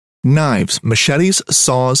Knives, machetes,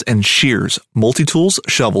 saws, and shears, multi-tools,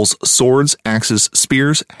 shovels, swords, axes,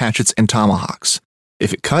 spears, hatchets, and tomahawks.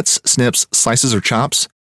 If it cuts, snips, slices, or chops,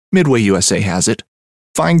 Midway USA has it.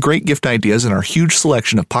 Find great gift ideas in our huge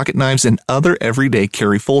selection of pocket knives and other everyday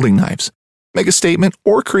carry folding knives. Make a statement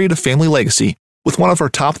or create a family legacy with one of our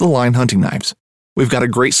top-of-the-line hunting knives. We've got a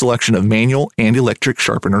great selection of manual and electric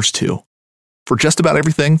sharpeners, too. For just about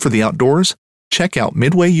everything for the outdoors, check out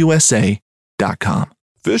MidwayUSA.com.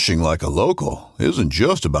 Fishing like a local isn't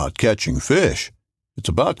just about catching fish. It's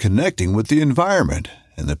about connecting with the environment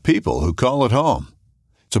and the people who call it home.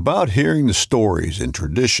 It's about hearing the stories and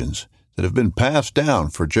traditions that have been passed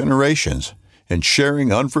down for generations and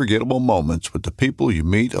sharing unforgettable moments with the people you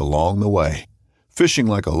meet along the way. Fishing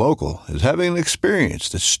like a local is having an experience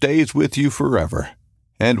that stays with you forever.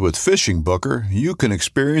 And with Fishing Booker, you can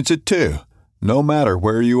experience it too, no matter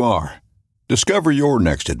where you are. Discover your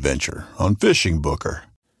next adventure on Fishing Booker.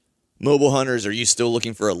 Mobile hunters, are you still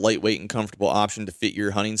looking for a lightweight and comfortable option to fit your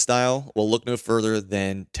hunting style? Well, look no further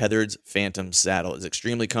than Tethered's Phantom Saddle. It's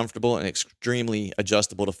extremely comfortable and extremely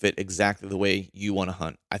adjustable to fit exactly the way you want to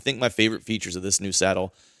hunt. I think my favorite features of this new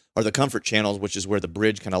saddle are the comfort channels, which is where the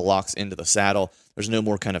bridge kind of locks into the saddle. There's no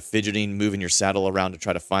more kind of fidgeting, moving your saddle around to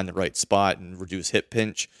try to find the right spot and reduce hip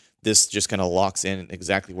pinch. This just kind of locks in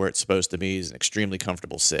exactly where it's supposed to be. It's an extremely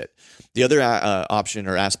comfortable sit. The other option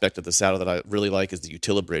or aspect of the saddle that I really like is the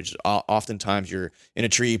UtiliBridge. Oftentimes you're in a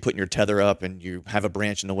tree putting your tether up and you have a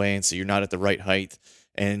branch in the way, and so you're not at the right height,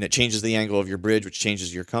 and it changes the angle of your bridge, which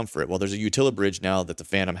changes your comfort. Well, there's a UtiliBridge now that the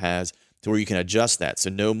Phantom has to where you can adjust that.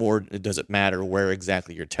 So no more does it matter where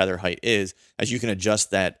exactly your tether height is, as you can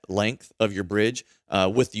adjust that length of your bridge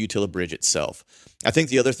with the UtiliBridge itself. I think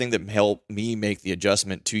the other thing that helped me make the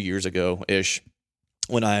adjustment 2 years ago-ish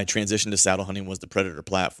when I transitioned to saddle hunting was the Predator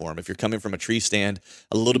platform. If you're coming from a tree stand,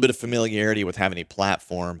 a little bit of familiarity with having a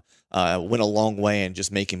platform went a long way in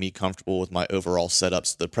just making me comfortable with my overall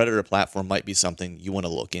setups. The Predator platform might be something you want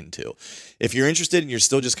to look into. If you're interested and you're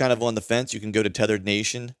still just kind of on the fence, you can go to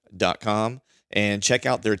tetherednation.com and check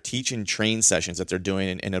out their teach and train sessions that they're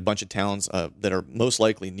doing in a bunch of towns that are most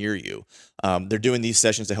likely near you. They're doing these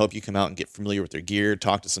sessions to help you come out and get familiar with their gear,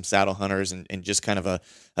 talk to some saddle hunters, and just kind of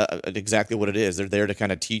exactly what it is. They're there to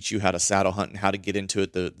kind of teach you how to saddle hunt and how to get into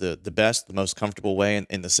it the best, the most comfortable way,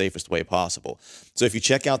 and the safest way possible. So if you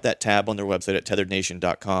check out that tab on their website at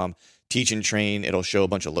tetherednation.com, teach and train, it'll show a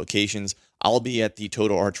bunch of locations. I'll be at the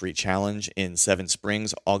Total Archery Challenge in Seven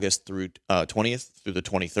Springs, August through 20th through the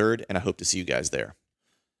 23rd, and I hope to see you guys there.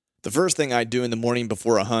 The first thing I do in the morning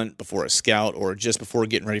before a hunt, before a scout, or just before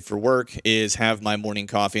getting ready for work is have my morning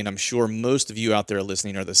coffee, and I'm sure most of you out there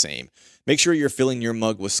listening are the same. Make sure you're filling your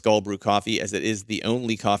mug with Skull Brew coffee, as it is the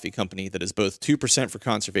only coffee company that is both 2% for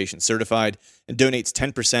conservation certified and donates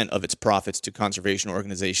 10% of its profits to conservation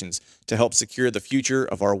organizations to help secure the future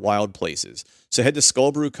of our wild places. So head to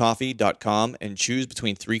skullbrewcoffee.com and choose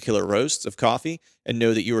between 3 killer roasts of coffee and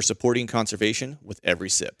know that you are supporting conservation with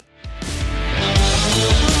every sip.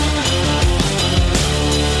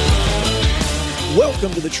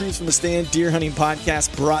 Welcome to the Truth from the Stand Deer Hunting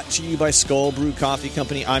Podcast, brought to you by Skull Brew Coffee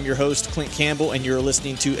Company. I'm your host, Clint Campbell, and you're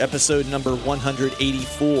listening to episode number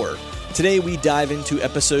 184. Today we dive into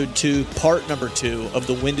episode 2, part number 2 of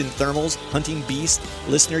the Wind and Thermals Hunting Beast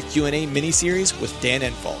listener Q&A miniseries with Dan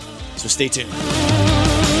Enfalt. So stay tuned.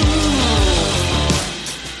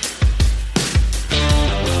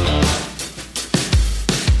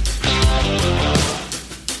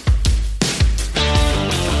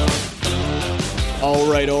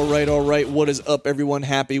 All right. What is up, everyone?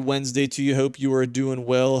 Happy Wednesday to you. Hope you are doing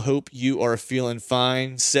well. Hope you are feeling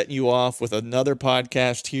fine. Setting you off with another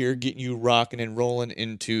podcast here, getting you rocking and rolling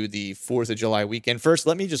into the 4th of July weekend. First,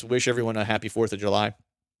 let me just wish everyone a happy 4th of July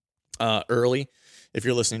early. If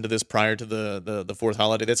you're listening to this prior to the 4th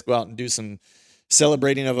holiday, let's go out and do some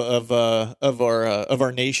celebrating of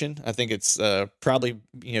our nation. I think it's probably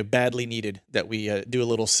badly needed that we do a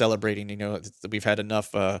little celebrating. We've had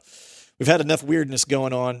enough. We've had enough weirdness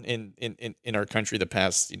going on in our country the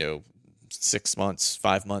past 6 months,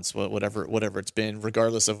 5 months, whatever it's been,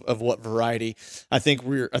 regardless of what variety. I think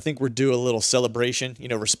we're due a little celebration,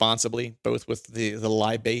 responsibly, both with the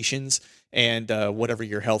libations and whatever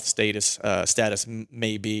your health status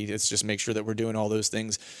may be. It's just make sure that we're doing all those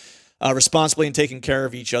things responsibly and taking care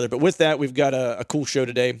of each other. But with that, we've got a cool show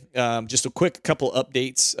today. Just a quick couple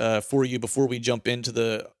updates for you before we jump into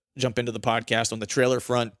the podcast on the trailer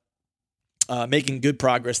front. Making good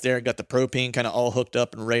progress there. Got the propane kind of all hooked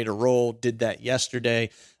up and ready to roll. Did that yesterday.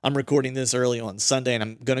 I'm recording this early on Sunday, and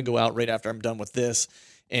I'm going to go out right after I'm done with this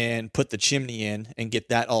and put the chimney in and get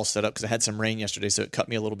that all set up because I had some rain yesterday, so it cut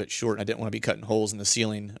me a little bit short, and I didn't want to be cutting holes in the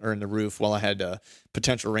ceiling or in the roof while I had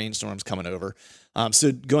potential rainstorms coming over.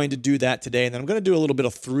 So going to do that today, and then I'm going to do a little bit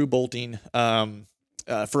of through bolting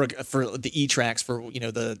for the E-tracks for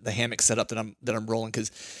the hammock setup that I'm rolling,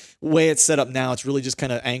 because the way it's set up now, it's really just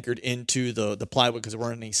kind of anchored into the plywood because there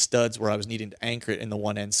weren't any studs where I was needing to anchor it in the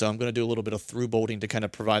one end. So I'm going to do a little bit of through bolting to kind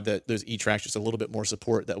of provide those E-tracks just a little bit more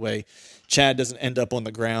support. That way, Chad doesn't end up on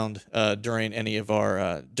the ground during any of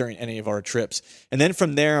our trips. And then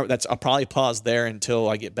from there, I'll probably pause there until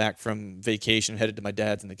I get back from vacation, headed to my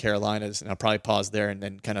dad's in the Carolinas, and I'll probably pause there and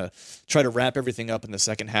then kind of try to wrap everything up in the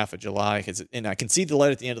second half of July. And I can see the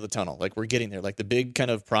light at the end of the tunnel. Like, we're getting there. Like, the big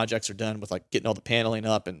kind of projects are done with like getting all the paneling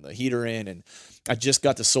up and the heater in, and I just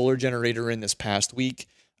got the solar generator in this past week.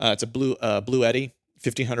 It's a Blue Eddy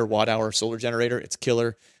 1500 watt hour solar generator. It's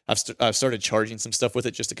killer. I've started charging some stuff with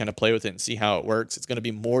it just to kind of play with it and see how it works. It's going to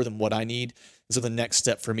be more than what I need. And so the next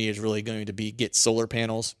step for me is really going to be get solar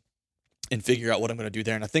panels and figure out what I'm going to do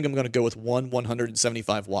there. And I think I'm going to go with one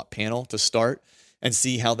 175 watt panel to start and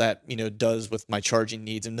see how that, does with my charging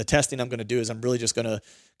needs. And the testing I'm going to do is I'm really just going to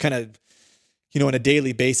kind of, on a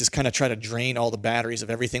daily basis, kind of try to drain all the batteries of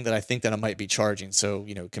everything that I think that I might be charging. So,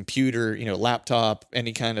 computer, laptop,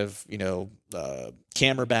 any kind of,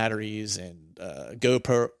 camera batteries and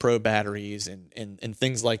GoPro batteries and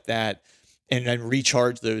things like that. And I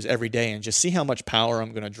recharge those every day and just see how much power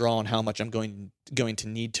I'm going to draw and how much I'm going to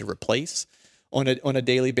need to replace on a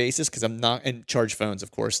daily basis, because I'm not, and charge phones,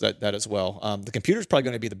 of course, that as well. The computer's probably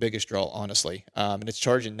going to be the biggest draw, honestly. And it's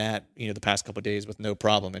charging that, the past couple of days with no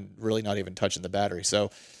problem and really not even touching the battery. So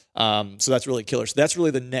that's really killer. So that's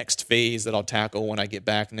really the next phase that I'll tackle when I get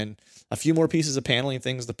back. And then a few more pieces of paneling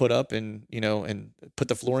things to put up and, and put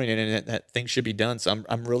the flooring in, and that thing should be done. So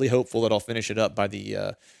I'm really hopeful that I'll finish it up by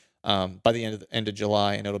the end of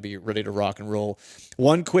July, and it'll be ready to rock and roll.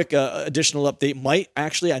 One quick additional update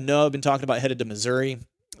I know I've been talking about headed to Missouri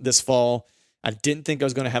this fall. I didn't think I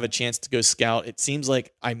was going to have a chance to go scout. It seems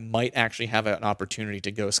like I might actually have an opportunity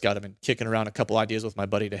to go scout. I've been kicking around a couple ideas with my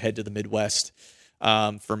buddy to head to the Midwest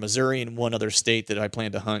for Missouri and one other state that I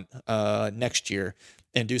plan to hunt next year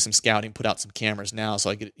and do some scouting, put out some cameras now so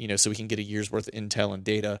I get, so we can get a year's worth of intel and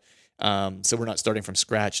data. So we're not starting from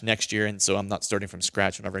scratch next year, and so I'm not starting from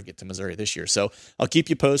scratch whenever I get to Missouri this year. So I'll keep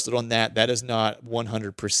you posted on that. That is not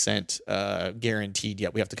 100% guaranteed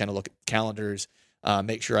yet. We have to kind of look at calendars,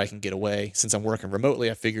 make sure I can get away. Since I'm working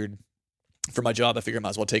remotely, I figured for my job, I might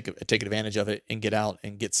as well take advantage of it and get out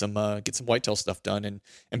and get some whitetail stuff done and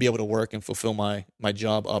be able to work and fulfill my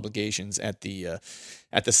job obligations at the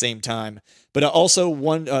same time. But also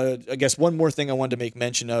one more thing I wanted to make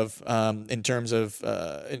mention of in terms of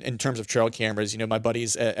trail cameras. My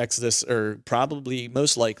buddies at Exodus are probably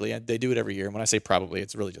most likely, they do it every year. And when I say probably,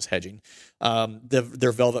 it's really just hedging.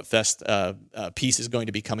 Their Velvet Fest piece is going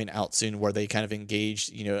to be coming out soon, where they kind of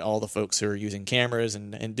engage all the folks who are using cameras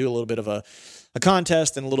and do a little bit of a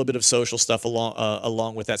contest and a little bit of social stuff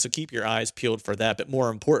along with that. So keep your eyes peeled for that. But more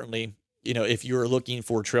importantly, if you're looking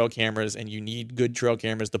for trail cameras and you need good trail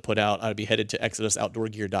cameras to put out, I'd be headed to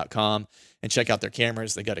ExodusOutdoorGear.com and check out their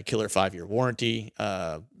cameras. They got a killer 5-year warranty,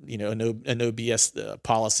 a no BS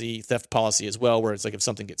policy, theft policy as well, where it's like if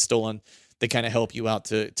something gets stolen, they kind of help you out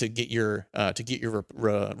to get your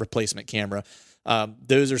replacement camera.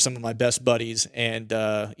 Those are some of my best buddies, and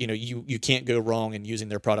you can't go wrong in using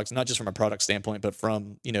their products, not just from a product standpoint, but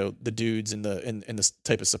from the dudes and the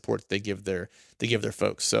type of support that they give their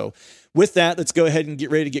folks. So with that, let's go ahead and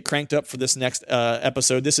get ready to get cranked up for this next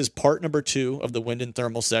episode. This is part number 2 of the Wind and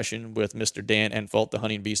Thermal session with Mr. Dan Enfalt, the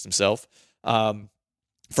hunting beast himself.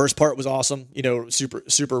 First part was awesome,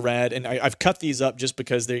 super rad. And I've cut these up just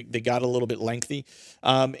because they got a little bit lengthy.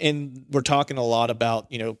 And we're talking a lot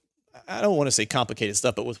about, I don't want to say complicated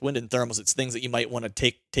stuff, but with wind and thermals, it's things that you might want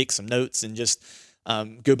to take some notes and just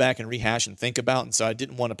go back and rehash and think about. And so I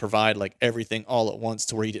didn't want to provide like everything all at once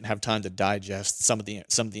to where you didn't have time to digest some of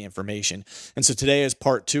the information. And so today is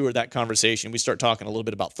part 2 of that conversation. We start talking a little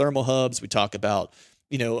bit about thermal hubs. We talk about,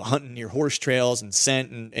 hunting near horse trails and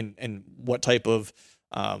scent and what type of,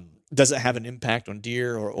 does it have an impact on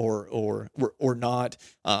deer or not?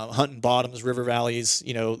 Hunting bottoms, river valleys,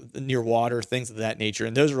 near water, things of that nature.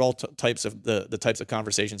 And those are all types of the types of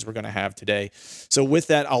conversations we're going to have today. So with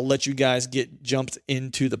that, I'll let you guys get jumped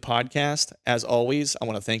into the podcast. As always, I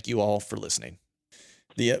want to thank you all for listening.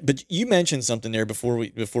 But you mentioned something there before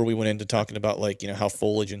we went into talking about like, how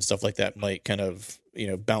foliage and stuff like that might kind of,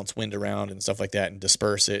 bounce wind around and stuff like that and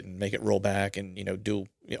disperse it and make it roll back and, do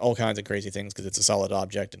all kinds of crazy things because it's a solid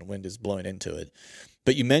object and wind is blowing into it.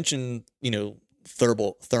 But you mentioned,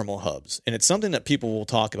 thermal hubs. And it's something that people will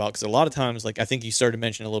talk about because a lot of times, like I think you started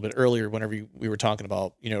mentioning a little bit earlier whenever we were talking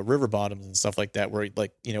about, river bottoms and stuff like that, where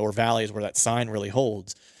like, or valleys where that sign really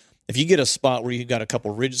holds. If you get a spot where you got a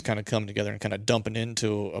couple ridges kind of come together and kind of dumping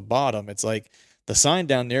into a bottom, it's like the sign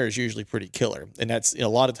down there is usually pretty killer. And that's a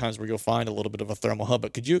lot of times where you'll find a little bit of a thermal hub.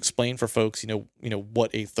 But could you explain for folks, what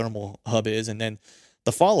a thermal hub is? And then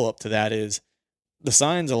the follow-up to that is the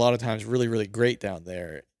sign's a lot of times really, really great down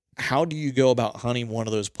there. How do you go about hunting one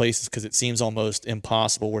of those places? Because it seems almost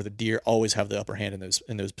impossible where the deer always have the upper hand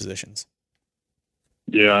in those positions.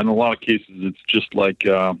 Yeah, in a lot of cases, it's just like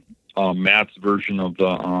Matt's version of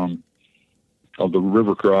the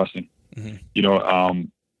river crossing. Mm-hmm.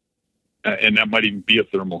 And that might even be a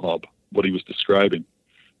thermal hub, what he was describing.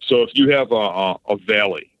 So if you have a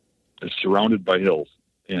valley that's surrounded by hills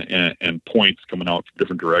and points coming out from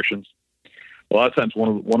different directions, a lot of times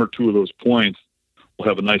one or two of those points will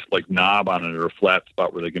have a nice like knob on it or a flat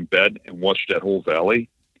spot where they can bed and watch that whole valley,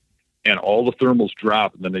 and all the thermals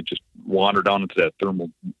drop, and then they just wander down into that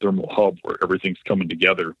thermal hub where everything's coming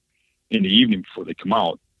together in the evening before they come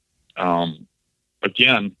out.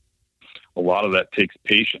 Again, a lot of that takes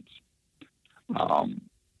patience.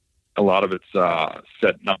 A lot of it's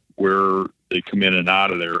setting up where they come in and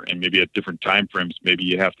out of there, and maybe at different time frames. Maybe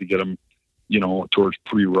you have to get them, towards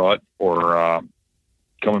pre-rut or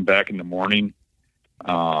coming back in the morning.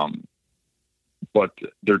 But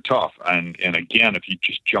they're tough. And again, if you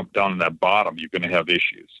just jump down in that bottom, you're going to have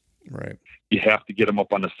issues. Right. You have to get them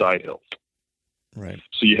up on the side hills. Right.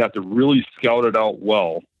 So you have to really scout it out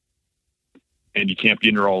well. And you can't be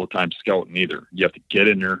in there all the time scouting either. You have to get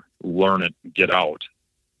in there, learn it, get out,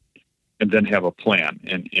 and then have a plan.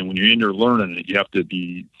 And when you're in there learning it, you have to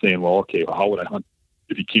be saying, well, okay, well, how would I hunt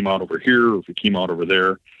if he came out over here or if he came out over there?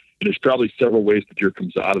 And there's probably several ways the deer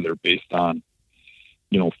comes out of there based on,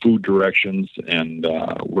 food directions and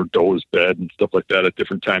where does bed and stuff like that at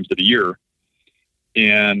different times of the year.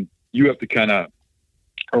 And you have to kind of,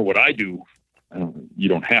 or what I do, you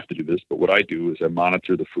don't have to do this, but what I do is I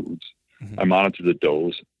monitor the foods. Mm-hmm. I monitor the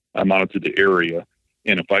does. I monitor the area.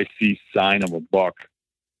 And if I see sign of a buck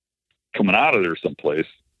coming out of there someplace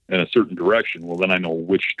in a certain direction, well, then I know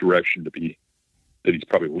which direction that he's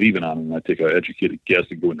probably leaving on. And I take an educated guess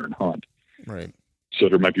and go in there and hunt. Right. So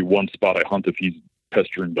there might be one spot I hunt if he's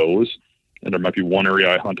pestering does, and there might be one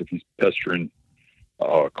area I hunt if he's pestering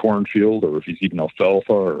a cornfield or if he's eating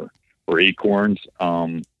alfalfa or acorns.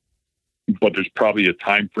 But there's probably a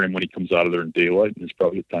time frame when he comes out of there in daylight, and there's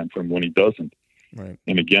probably a time frame when he doesn't. Right.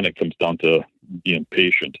 And again, it comes down to being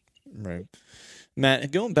patient. Right.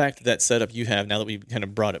 Matt, going back to that setup you have now that we've kind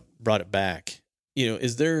of brought it back,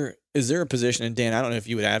 is there a position, and Dan, I don't know if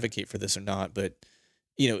you would advocate for this or not, but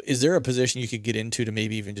is there a position you could get into to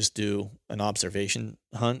maybe even just do an observation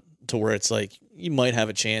hunt to where it's like you might have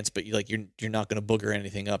a chance, but you're not going to booger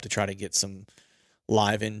anything up to try to get some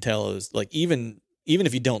live intel? Is like even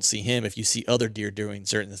if you don't see him, if you see other deer doing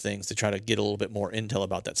certain things to try to get a little bit more intel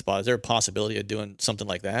about that spot, is there a possibility of doing something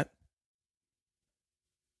like that?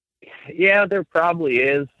 Yeah, there probably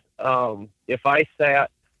is. If I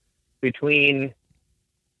sat between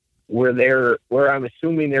where I'm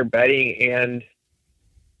assuming they're bedding and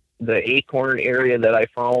the acorn area that I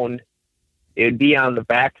found, it'd be on the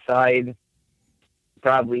backside,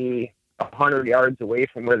 probably 100 yards away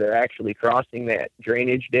from where they're actually crossing that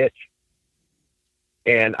drainage ditch.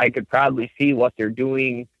 And I could probably see what they're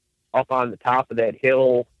doing up on the top of that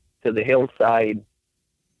hill to the hillside.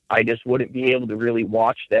 I just wouldn't be able to really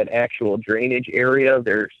watch that actual drainage area.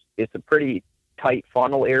 It's a pretty tight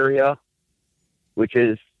funnel area, which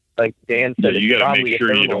is, like Dan said, you got to make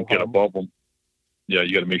sure you don't get above them. Yeah,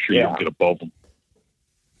 you got to make sure you don't get above them.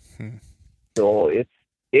 So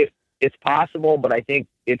it's possible, but I think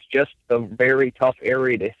it's just a very tough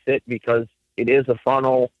area to sit because it is a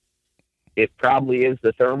funnel. It probably is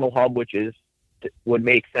the thermal hub, which would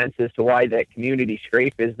make sense as to why that community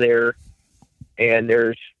scrape is there. And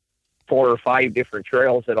there's 4 or 5 different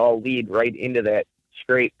trails that all lead right into that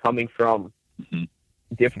scrape coming from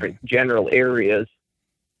different general areas.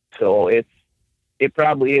 So it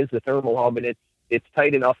probably is the thermal hub, and it's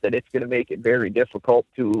tight enough that it's going to make it very difficult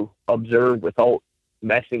to observe without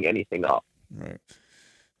messing anything up. Right.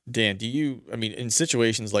 Dan, in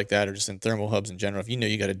situations like that, or just in thermal hubs in general, if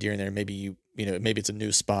you got a deer in there, maybe maybe it's a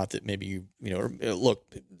new spot that maybe or look,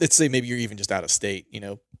 let's say maybe you're even just out of state,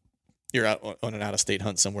 you're out on an out of state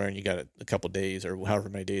hunt somewhere and you got a couple of days or however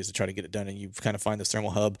many days to try to get it done, and you kind of find this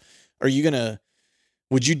thermal hub.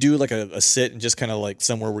 Would you do like a sit and just kind of like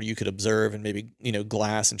somewhere where you could observe and maybe,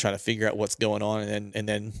 glass and try to figure out what's going on and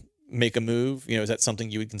then make a move? Is that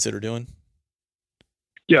something you would consider doing?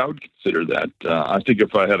 Yeah, I would consider that. I think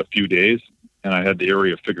if I had a few days and I had the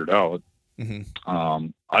area figured out,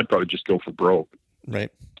 I'd probably just go for broke. Right.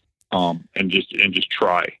 And just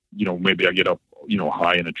try. Maybe I get up,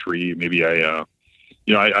 high in a tree. Maybe I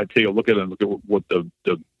take a look at it and look at what the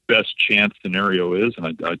best chance scenario is,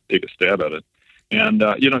 and I take a stab at it. And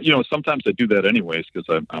sometimes I do that anyways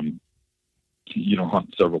because I'm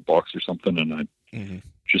hunting several bucks or something, and I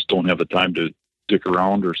just don't have the time to dick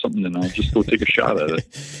around or something, and I'll just go take a shot at it.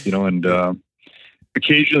 And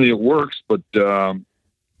occasionally it works, but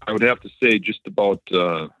I would have to say just about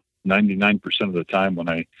 99% of the time when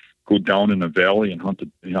I go down in a valley and hunt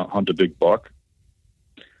a big buck,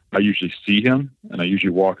 I usually see him, and I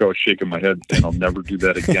usually walk out shaking my head saying I'll never do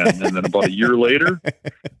that again. And then about a year later,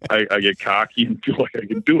 I get cocky and feel like I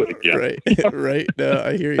can do it again. Right, right. No,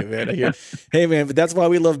 I hear you, man. I hear. Hey, man, but that's why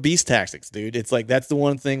we love Beast Tactics, dude. It's like that's the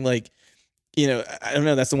one thing, like, I don't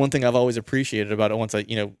know. That's the one thing I've always appreciated about it. Once I,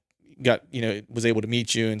 was able to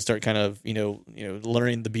meet you and start kind of,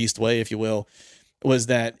 learning the Beast way, if you will, was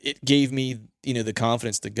that it gave me, the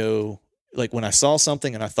confidence to go. Like when I saw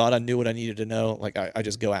something and I thought I knew what I needed to know, like I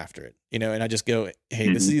just go after it, and I just go,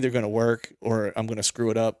 hey, this is either going to work or I'm going to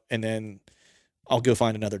screw it up, and then I'll go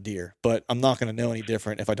find another deer. But I'm not going to know any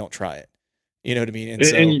different if I don't try it. You know what I mean?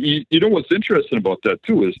 And what's interesting about that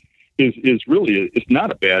too is really it's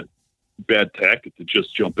not a bad tactic to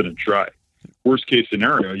just jump in and try. Worst case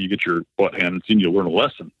scenario, you get your butt handed and you learn a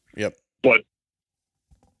lesson. Yep. But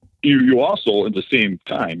you also, at the same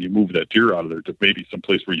time, you move that deer out of there to maybe some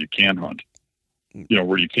place where you can hunt,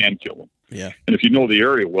 where you can kill them. Yeah. And if you know the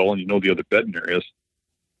area well and you know the other bedding areas,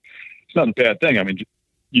 it's not a bad thing. I mean,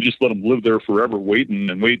 you just let them live there forever,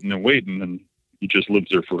 waiting and waiting and waiting, and he just lives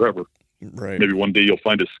there forever. Right. Maybe one day you'll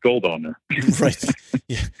find his skull down there. Right.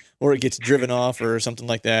 Yeah. Or it gets driven off or something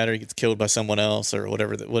like that, or he gets killed by someone else or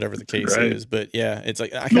whatever the case is. But yeah, it's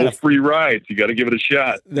like no free rides. You got to give it a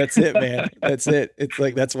shot. That's it, man. That's it. It's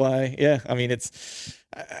like, that's why, yeah. I mean,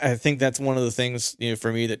 I think that's one of the things,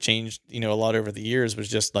 for me that changed, a lot over the years was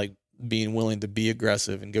just like being willing to be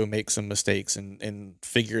aggressive and go make some mistakes and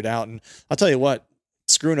figure it out. And I'll tell you what,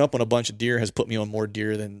 screwing up on a bunch of deer has put me on more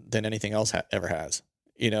deer than anything else ever has,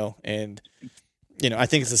 and, I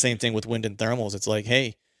think it's the same thing with wind and thermals. It's like,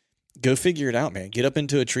 hey, go figure it out, man. Get up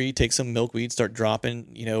into a tree, take some milkweed, start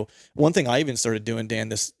dropping. One thing I even started doing, Dan,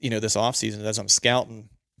 this off season, as I'm scouting,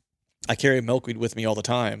 I carry milkweed with me all the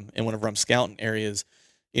time. And whenever I'm scouting areas,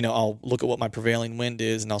 I'll look at what my prevailing wind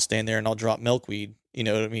is and I'll stand there and I'll drop milkweed,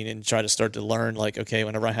 and try to start to learn like, okay,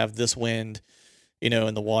 whenever I have this wind,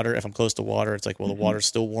 in the water, if I'm close to water, it's like, well, the water's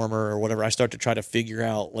still warmer or whatever. I start to try to figure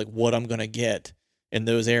out like what I'm going to get in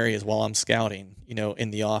those areas while I'm scouting,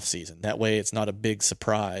 in the off season. That way it's not a big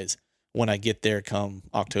surprise when I get there come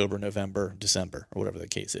October, November, December, or whatever the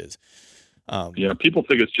case is. People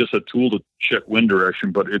think it's just a tool to check wind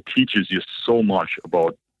direction, but it teaches you so much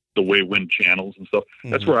about the way wind channels and stuff.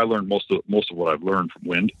 That's where I learned most of what I've learned from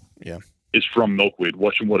wind. Yeah. Is from milkweed,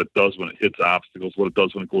 watching what it does when it hits obstacles, what it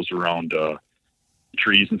does when it goes around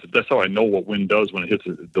trees. And that's how I know what wind does when it hits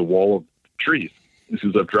the wall of trees.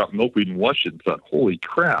 Because I've dropped milkweed and watched it and thought, holy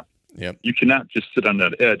crap. Yep. You cannot just sit on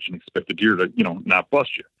that edge and expect the deer to, not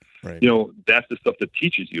bust you. Right. That's the stuff that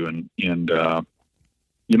teaches you. And the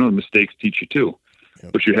mistakes teach you too.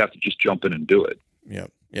 Yep. But you have to just jump in and do it. Yeah.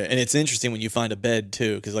 Yeah. And it's interesting when you find a bed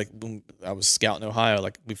too, because like when I was scouting Ohio,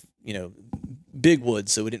 like we've, big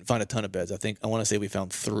woods, so we didn't find a ton of beds. I want to say we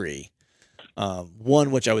found 3.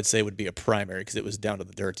 One, which I would say would be a primary because it was down to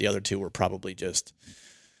the dirt. The other 2 were probably just,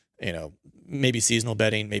 maybe seasonal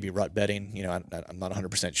bedding, maybe rut bedding. I'm not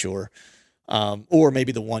 100% sure. Or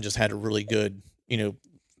maybe the one just had a really good, a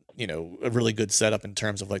really good setup in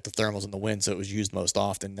terms of like the thermals and the wind. So it was used most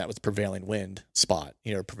often. That was prevailing wind spot,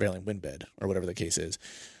 prevailing wind bed or whatever the case is.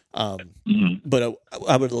 But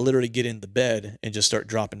I would literally get in the bed and just start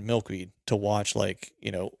dropping milkweed to watch, like,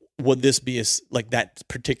 would this be like that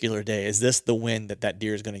particular day? Is this the wind that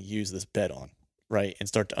deer is going to use this bed on? Right. And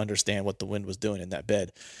start to understand what the wind was doing in that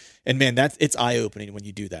bed. And man, it's eye opening when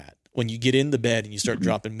you do that. When you get in the bed and you start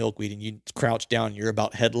dropping milkweed and you crouch down, you're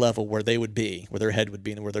about head level where they would be, where their head would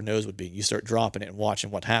be and where their nose would be. You start dropping it and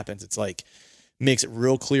watching what happens. It's like, makes it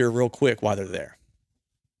real clear, real quick why they're there.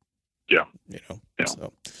 Yeah. Yeah.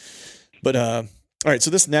 So, but, all right.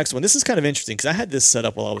 So this next one, this is kind of interesting because I had this set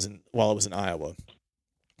up while I was in Iowa.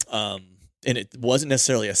 And it wasn't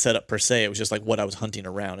necessarily a setup per se. It was just like what I was hunting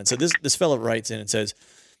around. And so this fellow writes in and says,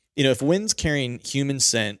 if wind's carrying human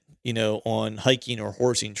scent, on hiking or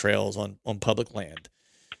horsing trails on public land,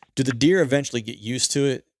 do the deer eventually get used to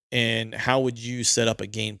it? And how would you set up a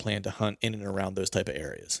game plan to hunt in and around those type of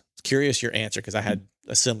areas? Curious your answer, because I had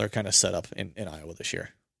a similar kind of setup in Iowa this year.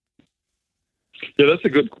 Yeah, that's a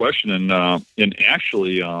good question. And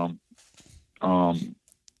actually, in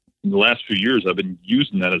the last few years, I've been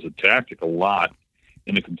using that as a tactic a lot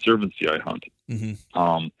in the conservancy I hunt.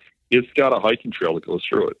 Mm-hmm. It's got a hiking trail that goes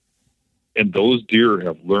through it. And those deer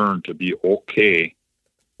have learned to be okay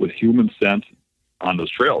with human scent on those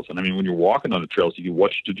trails. And I mean, when you're walking on the trails, you can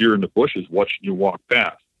watch the deer in the bushes, watching you walk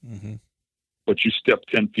past. Mm-hmm. But you step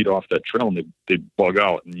 10 feet off that trail and they bug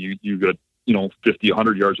out. And you got, 50,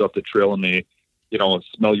 100 yards off the trail and they,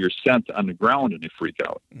 smell your scent on the ground and they freak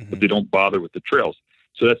out. Mm-hmm. But they don't bother with the trails.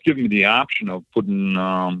 So that's giving me the option of putting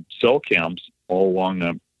cell cams all along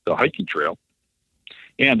the hiking trail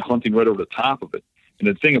and hunting right over the top of it. And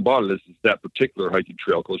the thing about it is that particular hiking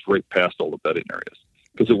trail goes right past all the bedding areas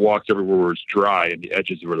because it walks everywhere where it's dry and the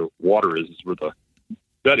edges where the water is where the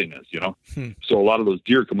bedding is, So a lot of those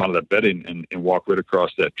deer come out of that bedding and walk right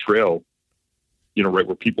across that trail, right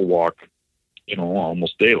where people walk,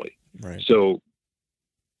 almost daily. Right. So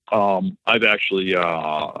I've actually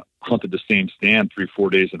hunted the same stand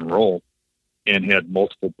 3-4 days in a row and had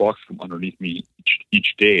multiple bucks come underneath me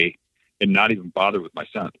each day and not even bother with my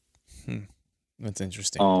scent. That's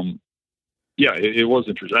interesting. Yeah, it was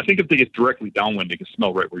interesting. I think if they get directly downwind, they can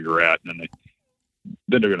smell right where you're at, and then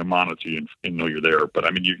they're going to monitor you and know you're there. But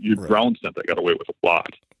I mean, your Right. ground scent, I got away with a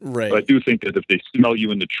lot. Right. But I do think that if they smell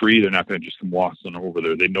you in the tree, they're not going to just come walking over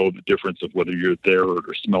there. They know the difference of whether you're there or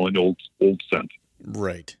they're smelling old scent.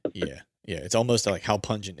 Right. Yeah. Yeah. It's almost like how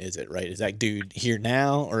pungent is it, right? Is that dude here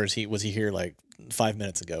now, or was he here like 5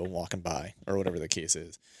 minutes ago walking by, or whatever the case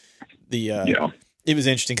is? It was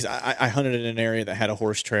interesting because I hunted in an area that had a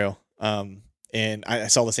horse trail, and I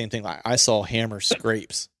saw the same thing. I saw hammer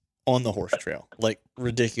scrapes on the horse trail, like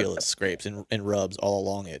ridiculous scrapes and rubs all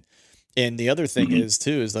along it. And the other thing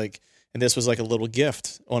is like, and this was like a little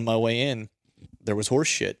gift on my way in, there was horse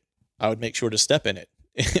shit. I would make sure to step in it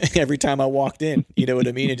every time I walked in, you know what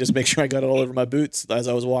I mean? And just make sure I got it all over my boots as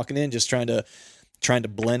I was walking in, just trying to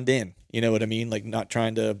blend in, you know what I mean? Like not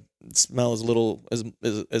trying to smell as little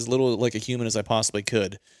like a human as I possibly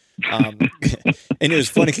could. And it was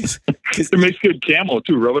funny because it makes good camo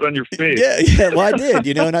too. Rub it on your face. Yeah. Well, I did,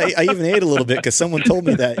 and I even ate a little bit because someone told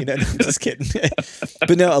me that. No, just kidding.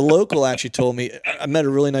 But no, a local actually told me. I met a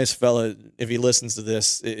really nice fella. If he listens to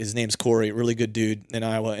this, his name's Corey. Really good dude in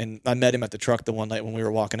Iowa, and I met him at the truck the one night when we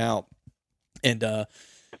were walking out, and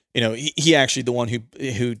he actually the one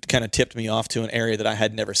who kind of tipped me off to an area that I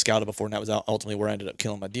had never scouted before, and that was ultimately where I ended up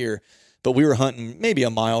killing my deer. But we were hunting maybe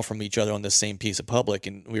a mile from each other on this same piece of public,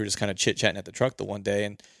 and we were just kind of chit-chatting at the truck the one day,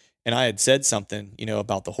 and I had said something,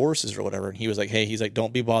 about the horses or whatever, and he was like, hey, he's like,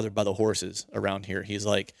 don't be bothered by the horses around here. He's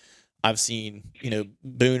like, I've seen,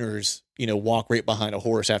 booners, walk right behind a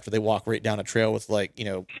horse after they walk right down a trail with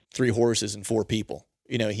 3 horses and 4 people.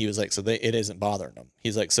 He was like, so it isn't bothering them.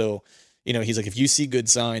 He's like, so, he's like, if you see good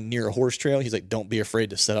sign near a horse trail, he's like, don't be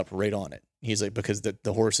afraid to set up right on it. He's like, because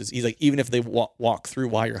the horses, he's like, even if they walk through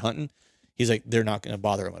while you're hunting, he's like, they're not going to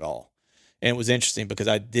bother him at all. And it was interesting because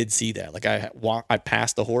I did see that. Like I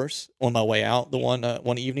passed the horse on my way out the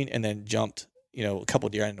one evening, and then jumped, a couple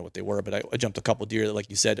of deer. I didn't know what they were, but I jumped a couple of deer that, like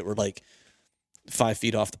you said, that were like 5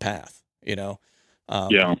 feet off the path. Yeah,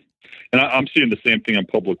 and I'm seeing the same thing on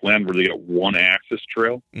public land where they got one access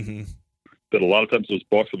trail. Mm-hmm. That a lot of times those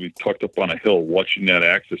bucks will be tucked up on a hill watching that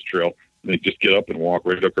access trail, and they just get up and walk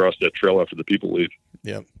right across that trail after the people leave.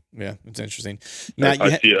 Yep. Yeah, it's interesting. Matt,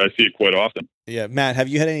 I see it quite often. Yeah, Matt, have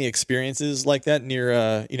you had any experiences like that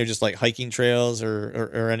near, just like hiking trails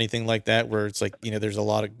or anything like that, where it's like, there's a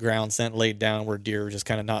lot of ground scent laid down where deer are just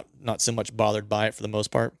kind of not so much bothered by it for the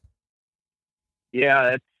most part? Yeah,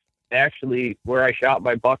 that's actually where I shot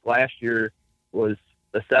my buck last year, was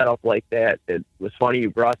a setup like that. It was funny you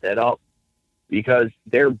brought that up because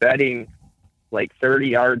they're bedding like 30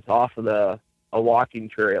 yards off of a walking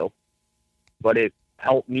trail, but it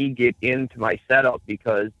helped me get into my setup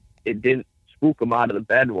because it didn't spook them out of the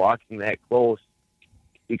bed walking that close,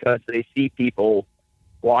 because they see people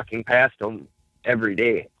walking past them every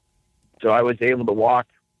day. So I was able to walk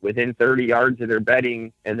within 30 yards of their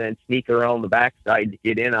bedding and then sneak around the backside to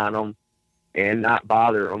get in on them and not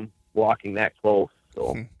bother them walking that close.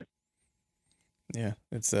 So yeah,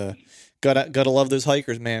 it's gotta love those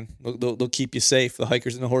hikers, man. They'll keep you safe. The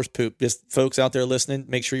hikers and the horse poop. Just folks out there listening,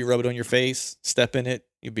 make sure you rub it on your face, step in it,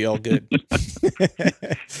 you'll be all good.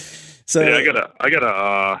 So yeah, I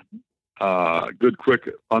got a good, quick,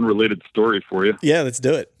 unrelated story for you. Yeah, let's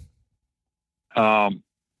do it.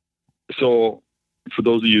 So for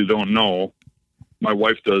those of you who don't know, my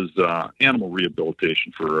wife does animal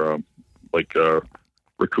rehabilitation for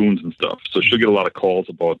raccoons and stuff. So she'll get a lot of calls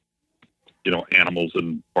about, animals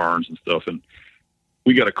and barns and stuff. And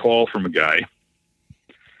we got a call from a guy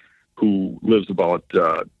who lives about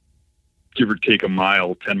give or take 10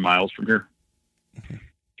 miles from here,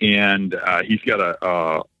 and he's got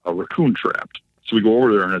a raccoon trapped. So we go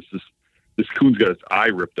over there, and it's this coon's got its eye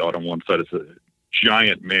ripped out on one side. It's a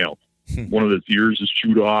giant male. One of its ears is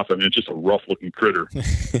chewed off. I mean, it's just a rough looking critter.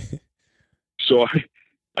 So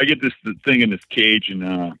I get this thing in this cage,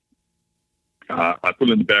 and I put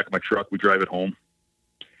it in the back of my truck. We drive it home,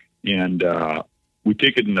 and we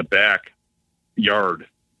take it in the back yard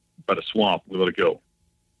by the swamp. We let it go.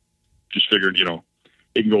 Just figured, it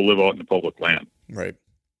can go live out in the public land. Right.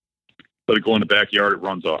 Let it go in the backyard. It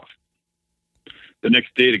runs off. The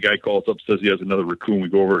next day, the guy calls up, says he has another raccoon. We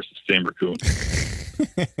go over, it's the same raccoon.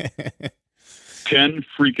 10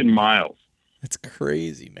 freaking miles. That's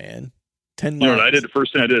crazy, man. 10 miles. What I did, the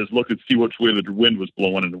first thing I did is look and see which way the wind was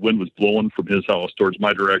blowing, and the wind was blowing from his house towards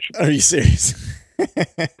my direction. Are you serious?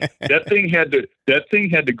 That thing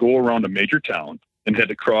had to go around a major town and had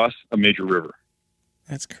to cross a major river.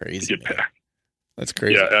 That's crazy. To get back. That's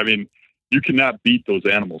crazy. Yeah, I mean, you cannot beat those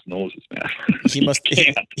animals' noses, man.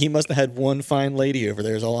 He must have had one fine lady over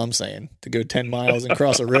there, is all I'm saying, to go 10 miles and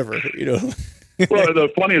cross a river, Well, the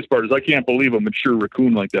funniest part is I can't believe a mature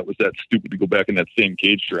raccoon like that was that stupid to go back in that same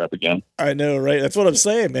cage trap again. I know, right? That's what I'm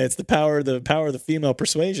saying, man. It's the power of the female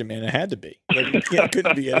persuasion, man. It had to be. It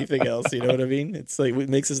couldn't be anything else. You know what I mean? It's like it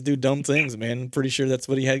makes us do dumb things, man. I'm pretty sure that's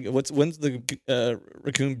what he had. When's the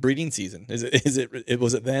raccoon breeding season? Was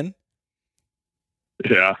it then?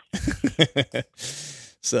 Yeah.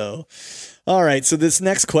 So, all right. So this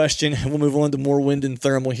next question, we'll move on to more wind and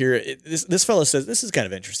thermal here. This fellow says, this is kind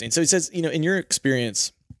of interesting. So he says, in your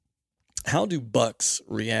experience, how do bucks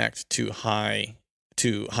react to high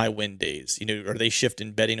wind days? Are they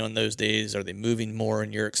shifting bedding on those days? Are they moving more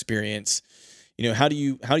in your experience? How do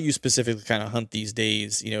you specifically kind of hunt these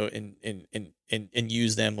days, and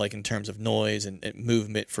use them like in terms of noise and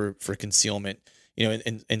movement for concealment,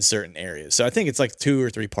 in certain areas. So I think it's like 2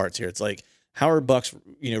 or 3 parts here. It's like, how are bucks,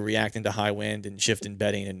 reacting to high wind and shifting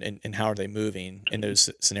bedding, and how are they moving in those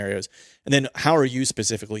scenarios? And then how are you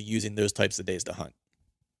specifically using those types of days to hunt?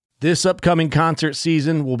 This upcoming concert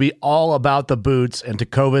season will be all about the boots, and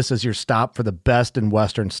Tecovas is your stop for the best in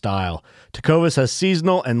Western style. Tecovas has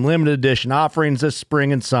seasonal and limited edition offerings this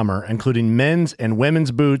spring and summer, including men's and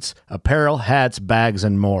women's boots, apparel, hats, bags,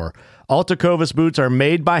 and more. All Tecovas boots are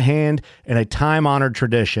made by hand in a time-honored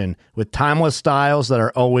tradition with timeless styles that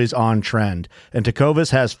are always on trend. And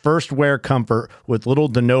Tecovas has first wear comfort with little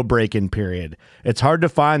to no break-in period. It's hard to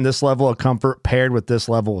find this level of comfort paired with this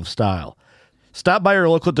level of style. Stop by your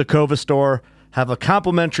local Tecovas store, have a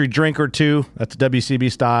complimentary drink or two, that's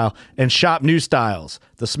WCB style, and shop new styles.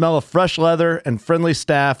 The smell of fresh leather and friendly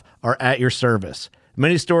staff are at your service.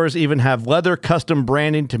 Many stores even have leather custom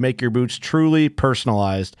branding to make your boots truly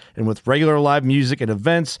personalized. And with regular live music and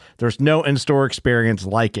events, there's no in-store experience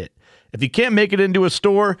like it. If you can't make it into a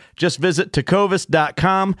store, just visit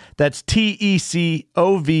tecovas.com. That's TECOVAS.com.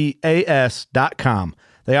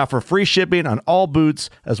 They offer free shipping on all boots,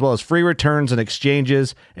 as well as free returns and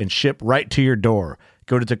exchanges, and ship right to your door.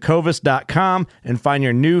 Go to tecovas.com and find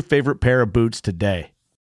your new favorite pair of boots today.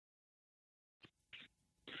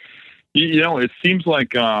 It seems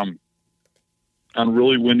like on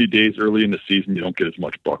really windy days early in the season, you don't get as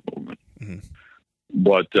much buck movement. Mm-hmm.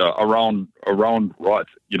 But around rut,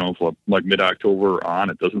 like mid-October on,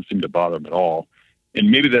 it doesn't seem to bother them at all. And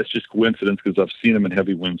maybe that's just coincidence because I've seen them in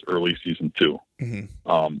heavy winds early season too.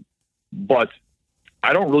 Mm-hmm. But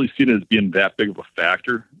I don't really see it as being that big of a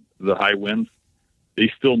factor, the high winds.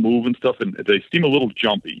 They still move and stuff, and they seem a little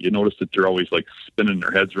jumpy. You notice that they're always like spinning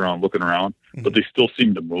their heads around, looking around, mm-hmm. but they still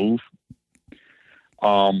seem to move.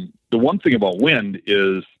 The one thing about wind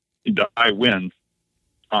is the high winds,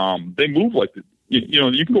 they move like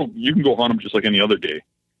you can go hunt them just like any other day.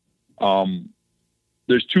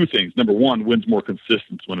 There's 2 things. Number one, wind's more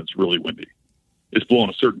consistent when it's really windy. It's blowing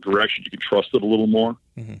a certain direction. You can trust it a little more.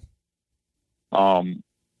 Mm-hmm.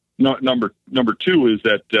 Number 2 is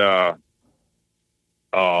that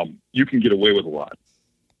you can get away with a lot.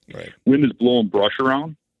 Right. Wind is blowing brush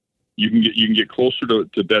around. You can get closer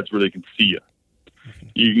to beds where they can see you.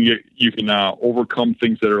 Mm-hmm. You can overcome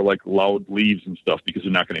things that are like loud leaves and stuff because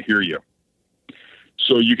they're not going to hear you.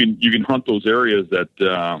 So you can hunt those areas that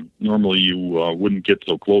normally you wouldn't get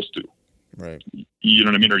so close to. Right. You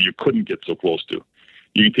know what I mean? Or you couldn't get so close to.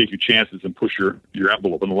 You can take your chances and push your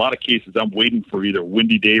envelope. In a lot of cases, I'm waiting for either a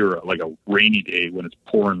windy day or like a rainy day when it's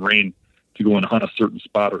pouring rain to go and hunt a certain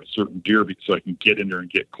spot or a certain deer so I can get in there and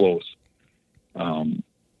get close.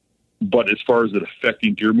 But as far as it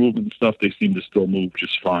affecting deer movement and stuff, they seem to still move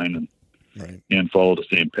just fine and follow the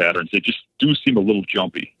same patterns. They just do seem a little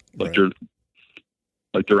jumpy. Like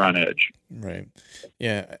like they're on edge. Right.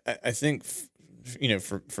 Yeah. I think,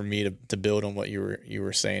 for me to build on what you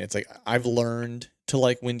were saying, it's like I've learned to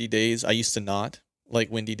like windy days. I used to not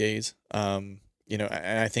like windy days. And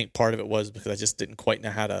I think part of it was because I just didn't quite know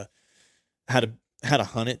how to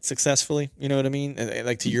hunt it successfully. You know what I mean? And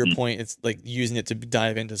like to your point, it's like using it to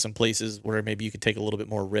dive into some places where maybe you could take a little bit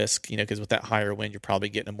more risk, because with that higher wind, you're probably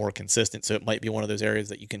getting a more consistent. So it might be one of those areas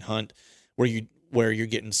that you can hunt where you're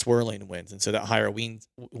getting swirling winds. And so that higher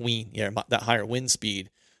that higher wind speed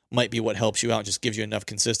might be what helps you out, just gives you enough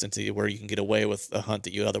consistency where you can get away with a hunt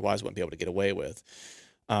that you otherwise wouldn't be able to get away with.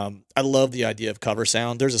 I love the idea of cover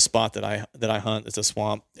sound. There's a spot that I hunt. It's a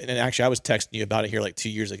swamp. And actually I was texting you about it here like 2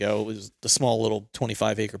 years ago. It was a small little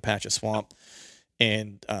 25-acre patch of swamp,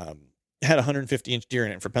 and had 150-inch deer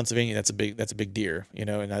in it. For Pennsylvania, that's a big deer,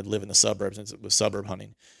 and I live in the suburbs, and it was suburb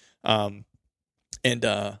hunting. And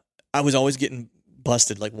I was always getting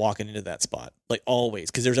busted, like walking into that spot, like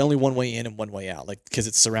always, because there's only one way in and one way out, like because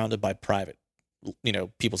it's surrounded by private,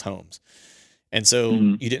 people's homes. And so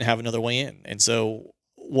you didn't have another way in. And so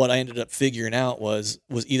what I ended up figuring out was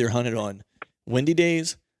either hunted on windy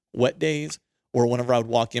days, wet days, or whenever I would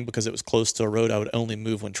walk in, because it was close to a road, I would only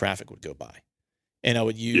move when traffic would go by. And I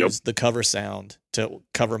would use the cover sound to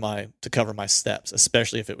cover my steps,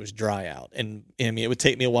 especially if it was dry out. And I mean, it would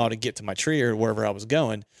take me a while to get to my tree or wherever I was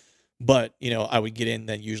going, but I would get in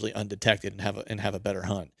then usually undetected and have a better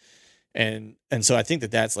hunt. And so I think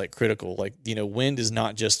that's like critical. Like, wind is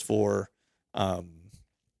not just for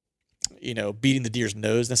beating the deer's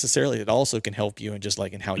nose necessarily. It also can help you in just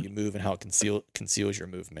like in how you move and how it conceals your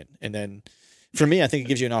movement. And then for me, I think it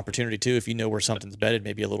gives you an opportunity too, if you know where something's bedded,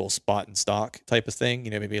 maybe a little spot and stalk type of thing,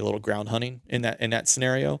 maybe a little ground hunting in that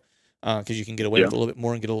scenario, because you can get away with a little bit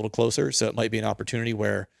more and get a little closer. So it might be an opportunity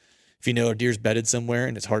where if a deer's bedded somewhere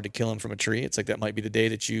and it's hard to kill him from a tree, it's like that might be the day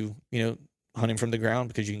that you hunt him from the ground,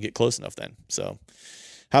 because you can get close enough then. So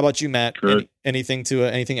how about you, Matt? Anything to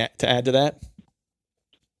add to that?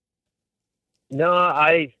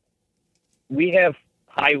 No, we have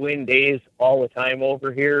high wind days all the time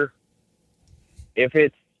over here. If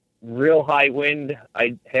it's real high wind,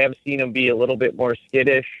 I have seen them be a little bit more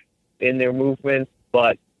skittish in their movements,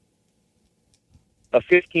 but a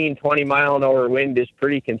 15, 20 mile an hour wind is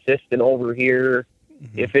pretty consistent over here.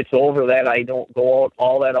 Mm-hmm. If it's over that, I don't go out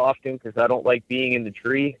all that often because I don't like being in the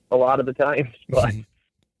tree a lot of the times, but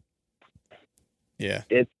yeah,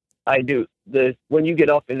 I do. When you get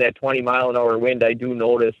up in that 20 mile an hour wind, I do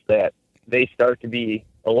notice that they start to be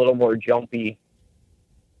a little more jumpy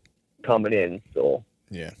coming in. So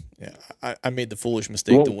yeah. I made the foolish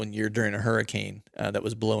mistake the one year during a hurricane that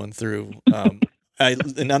was blowing through.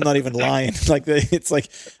 And I'm not even lying. Like it's like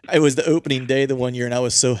it was the opening day the one year, and I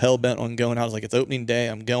was so hell bent on going out. I was like, it's opening day.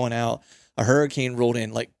 I'm going out. A hurricane rolled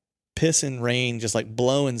in, like pissing rain, just like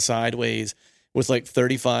blowing sideways with like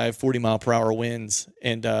 35, 40 mile per hour winds.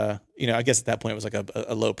 And, I guess at that point it was like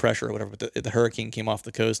a low pressure or whatever, but the hurricane came off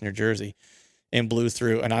the coast near Jersey and blew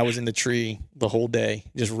through. And I was in the tree the whole day,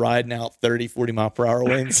 just riding out 30, 40 mile per hour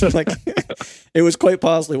winds. Like it was quite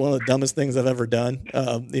possibly one of the dumbest things I've ever done.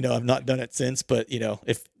 I've not done it since, but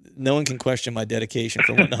if no one can question my dedication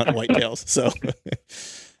for wanting to hunt whitetails. So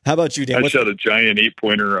how about you, Dan? I shot a giant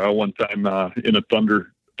 8-pointer one time in a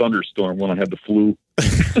thunderstorm when I had the flu.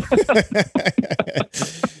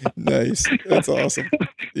 Nice. That's awesome.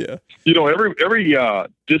 Yeah. Every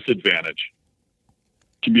disadvantage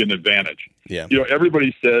can be an advantage. Yeah.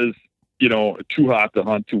 Everybody says, too hot to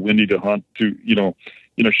hunt, too windy to hunt, should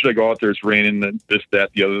I go out there? It's raining, this,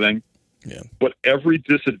 that, the other thing. Yeah. But every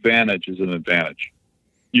disadvantage is an advantage.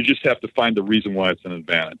 You just have to find the reason why it's an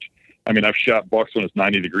advantage. I mean, I've shot bucks when it's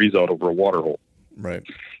 90 degrees out over a water hole. Right.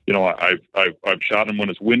 I've shot them when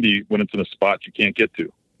it's windy, when it's in a spot you can't get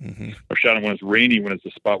to. Mm-hmm. I've shot them when it's rainy, when it's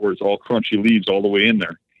a spot where it's all crunchy leaves all the way in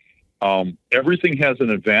there. Everything has an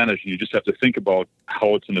advantage, and you just have to think about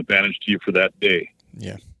how it's an advantage to you for that day.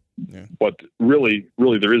 Yeah. But really,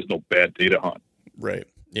 there is no bad day to hunt. Right.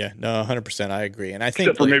 Yeah. No, 100%. I agree. And I think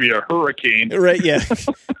except for maybe a hurricane. Right. Yeah.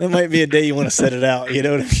 That might be a day you want to set it out. You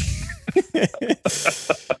know what I mean?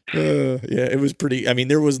 Yeah, it was pretty. I mean,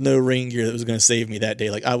 there was no rain gear that was going to save me that day.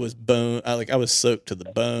 Like I was soaked to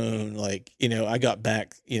the bone. Like, I got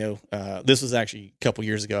back, this was actually a couple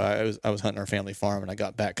years ago. I was hunting our family farm, and I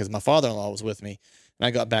got back because my father-in-law was with me, and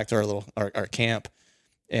I got back to our camp,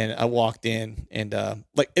 and I walked in, and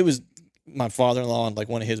it was my father-in-law and like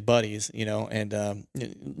one of his buddies, and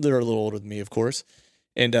they're a little older than me, of course.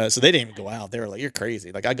 And so they didn't even go out. They were like, you're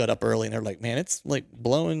crazy. Like I got up early and they're like, man, it's like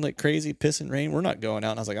blowing like crazy, pissing rain. We're not going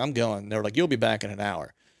out. And I was like, I'm going. They were like, you'll be back in an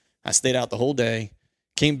hour. I stayed out the whole day.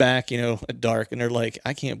 Came back, at dark, and they're like,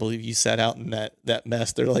 I can't believe you sat out in that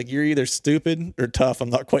mess. They're like, you're either stupid or tough.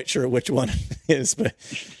 I'm not quite sure which one it is, but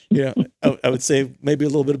I would say maybe a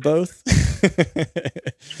little bit of both.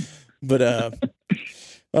 But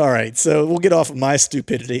all right, so we'll get off of my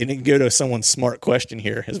stupidity and go to someone's smart question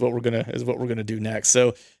here is what we're gonna do next.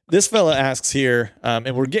 So this fella asks here,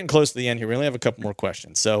 and we're getting close to the end here. We only have a couple more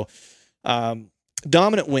questions. So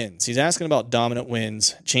dominant winds. He's asking about dominant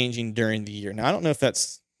winds changing during the year. Now, I don't know if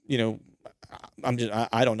that's, I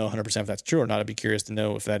don't know 100% if that's true or not. I'd be curious to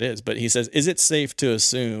know if that is. But he says, is it safe to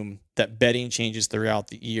assume that bedding changes throughout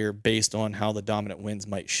the year based on how the dominant winds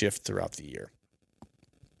might shift throughout the year?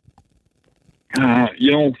 I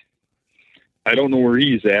don't know where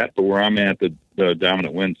he's at, but where I'm at, the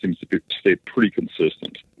dominant wind seems to stay pretty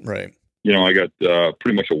consistent. Right. I got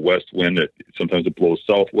pretty much a west wind. Sometimes it blows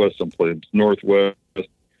southwest, sometimes northwest. It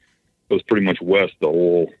was pretty much west the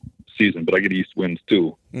whole season, but I get east winds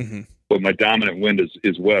too. Mm-hmm. But my dominant wind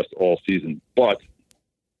is west all season. But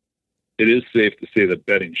it is safe to say that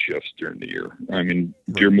bedding shifts during the year. I mean,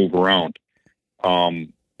 deer move around,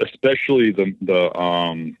 especially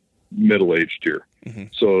the middle-aged deer. Mm-hmm.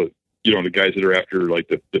 So, the guys that are after like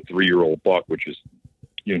the 3-year-old buck, which is,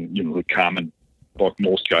 the common buck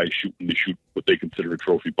most guys shoot when they shoot what they consider a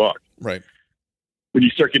trophy buck. Right. When you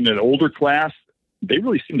start getting an older class, they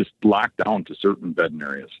really seem to lock down to certain bedding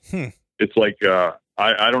areas. It's like,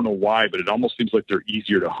 I don't know why, but it almost seems like they're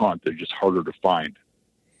easier to hunt. They're just harder to find.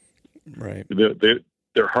 Right.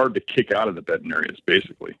 They're hard to kick out of the bedding areas,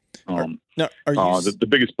 basically. The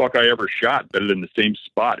biggest buck I ever shot bedded in the same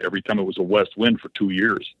spot every time it was a west wind for 2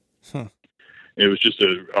 years. Huh. It was just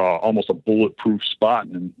almost a bulletproof spot,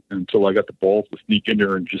 and until I got the balls to sneak in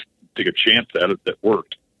there and just take a chance at it, that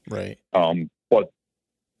worked. Right. But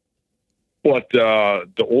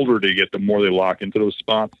the older they get, the more they lock into those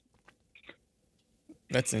spots.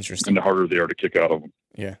 That's interesting. And the harder they are to kick out of them.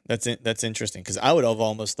 Yeah, that's interesting, because I would have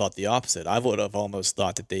almost thought the opposite. I would have almost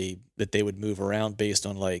thought that they would move around based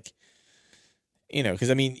on because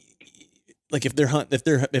I mean, like if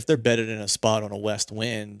they're bedded in a spot on a west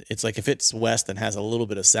wind, it's like if it's west and has a little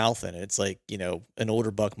bit of south in it, it's like, an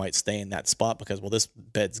older buck might stay in that spot because, well, this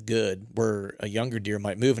bed's good, where a younger deer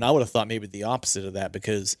might move. And I would have thought maybe the opposite of that,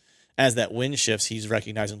 because as that wind shifts, he's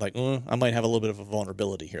recognizing like, I might have a little bit of a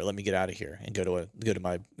vulnerability here. Let me get out of here and go to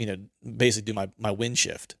my, basically do my wind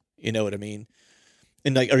shift. You know what I mean?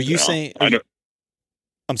 And like, are you saying,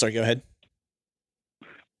 I'm sorry, go ahead.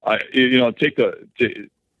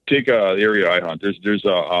 Take the area I hunt. There's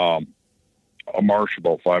a marsh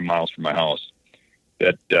about 5 miles from my house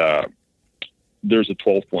that there's a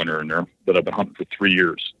 12-pointer in there that I've been hunting for 3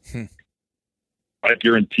 years. I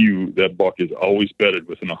guarantee you that buck is always bedded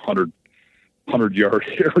within a 100-yard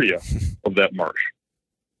area of that marsh.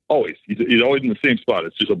 Always. He's always in the same spot.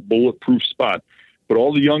 It's just a bulletproof spot. But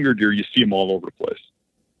all the younger deer, you see them all over the place.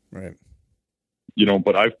 Right.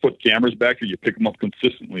 But I've put cameras back here. You pick them up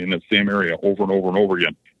consistently in that same area over and over and over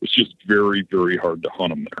again. It's just very, very hard to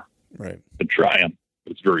hunt them there. Right. And try him.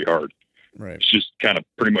 It's very hard. Right. It's just kind of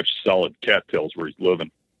pretty much solid cattails where he's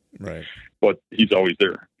living. Right. But he's always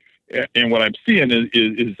there. And what I'm seeing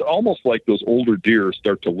is almost like those older deer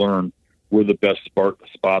start to learn where the best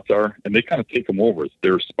spots are, and they kind of take them over. It's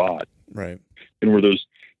their spot. Right. And where those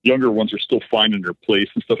younger ones are still finding their place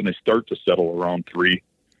and stuff, and they start to settle around 3,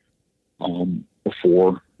 or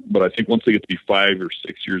 4. But I think once they get to be 5 or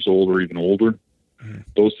 6 years old or even older,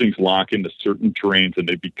 those things lock into certain terrains, and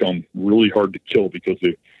they become really hard to kill because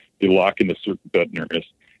they lock into certain bedding areas.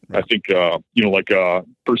 Right. I think,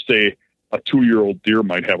 per se, a 2-year-old deer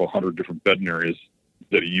might have 100 different bedding areas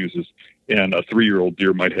that he uses, and a 3-year-old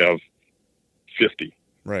deer might have 50.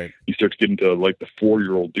 Right. He starts getting to like the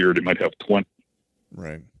 4-year-old deer, they might have 20.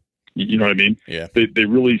 Right. You know what I mean? Yeah. They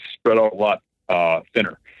really spread out a lot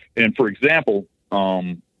thinner. And for example,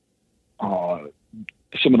 some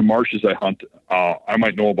of the marshes I hunt, I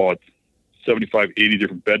might know about 75, 80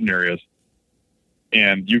 different bedding areas,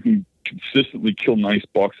 and you can consistently kill nice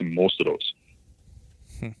bucks in most of those.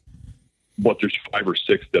 But there's 5 or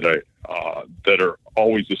 6 that are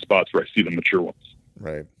always the spots where I see the mature ones.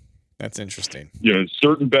 Right. That's interesting.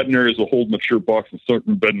 Certain bedding areas will hold mature bucks and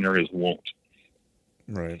certain bedding areas won't.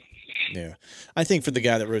 Right. Yeah. I think for the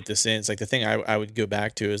guy that wrote this in, it's like the thing I would go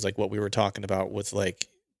back to is like what we were talking about with like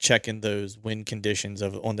checking those wind conditions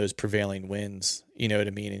on those prevailing winds, you know what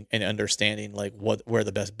I mean? And understanding like where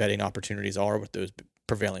the best bedding opportunities are with those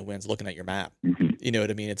prevailing winds, looking at your map. Mm-hmm. You know what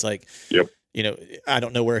I mean? It's like, yep. I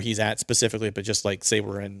don't know where he's at specifically, but just like say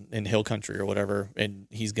we're in hill country or whatever, and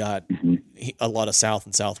he's got a lot of south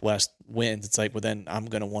and southwest winds. It's like, well, then I'm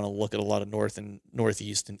going to want to look at a lot of north and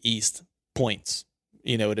northeast and east points,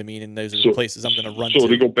 You know what I mean? And those are the places I'm going to run So to.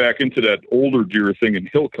 to go back into that older deer thing in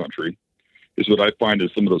hill country is what I find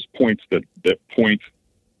is some of those points that point,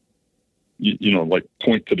 like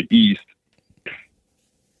point to the east.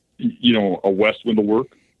 A west wind will work,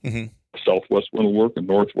 Mm-hmm. a southwest wind will work, a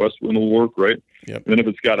northwest wind will work, right? Yep. And then if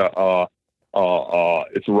it's got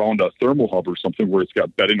it's around a thermal hub or something where it's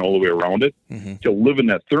got bedding all the way around it, Mm-hmm. he'll live in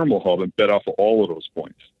that thermal hub and bed off of all of those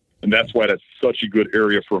points. And that's why that's such a good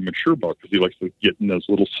area for a mature buck, because he likes to get in those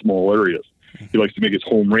little small areas. He likes to make his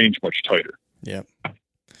home range much tighter. Yep.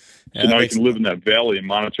 So now he can live in that valley and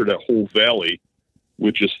monitor that whole valley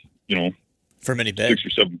with just, for many beds. 6 or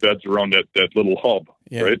 7 beds around that little hub,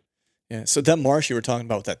 Yeah. right? Yeah. So that marsh you were talking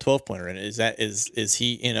about with that 12-pointer, and is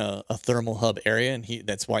he in a thermal hub area, and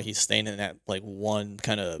that's why he's staying in that like one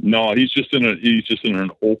kind of? No, he's just in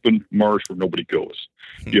an open marsh where nobody goes.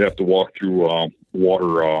 You have to walk through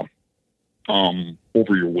water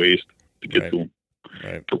over your waist to get to him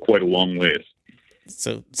for quite a long ways.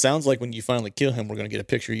 So it sounds like when you finally kill him, we're going to get a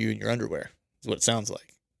picture of you in your underwear. Is what it sounds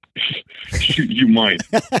like. you might.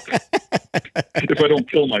 If I don't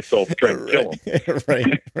kill myself, try to kill him.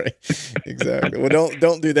 Right. Exactly. Well,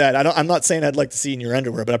 don't do that. I'm not saying I'd like to see you in your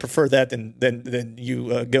underwear, but I prefer that than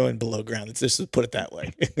you going below ground. Let's just put it that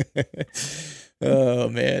way. Oh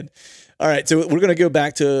man. All right, so we're going to go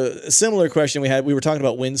back to a similar question we had. We were talking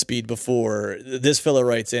about wind speed before. This fellow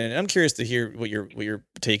writes in, and I'm curious to hear what your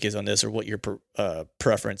take is on this, or what your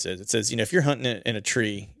preference is. It says, if you're hunting in a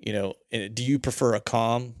tree, do you prefer a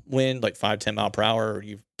calm wind, like 5-10 mile per hour, or do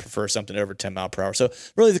you prefer something over 10 mile per hour? So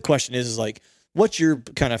really, the question is like, what's your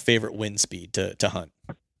kind of favorite wind speed to hunt?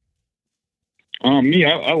 Me,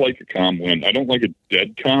 I like a calm wind. I don't like a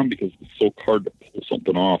dead calm because it's so hard to pull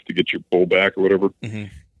something off to get your bow back or whatever. Mm-hmm.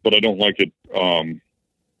 But I don't like it,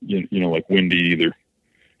 like windy either.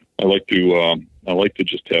 I like to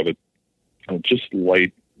just have it, just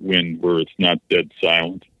light wind where it's not dead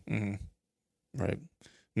silent. Mm-hmm. Right.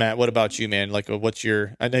 Matt, what about you, man? Like,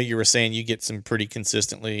 I know you were saying you get some pretty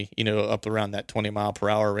consistently, up around that 20 mile per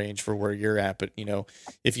hour range for where you're at. But,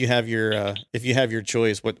 if you have your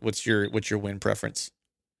choice, what's your wind preference?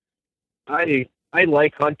 I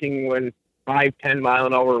like hunting when 5-10 mile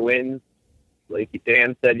an hour winds. Like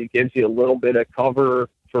Dan said, it gives you a little bit of cover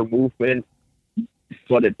for movement,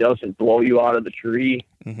 but it doesn't blow you out of the tree.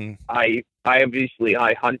 Mm-hmm. I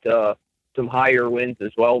hunt some higher winds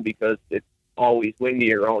as well because it's always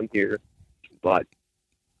windy around here. But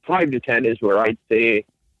 5 to 10 is where I'd say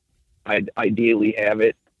I'd ideally have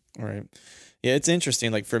it. All right. Yeah, it's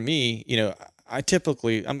interesting. Like for me, I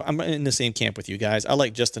typically, I'm in the same camp with you guys. I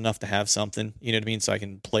like just enough to have something, you know what I mean? So I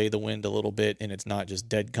can play the wind a little bit and it's not just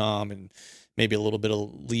dead calm, and maybe a little bit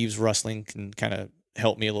of leaves rustling can kind of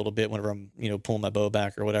help me a little bit whenever I'm, pulling my bow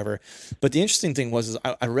back or whatever. But the interesting thing is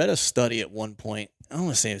I read a study at one point, I want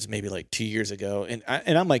to say it was maybe like 2 years ago. And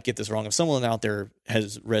I might get this wrong. If someone out there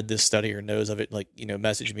has read this study or knows of it,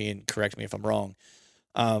 message me and correct me if I'm wrong.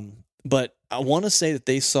 But I want to say that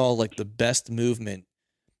they saw like the best movement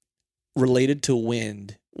related to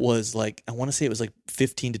wind was like, I want to say it was like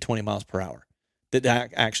 15 to 20 miles per hour. That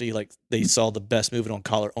actually, like, they saw the best movement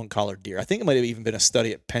on collared deer. I think it might have even been a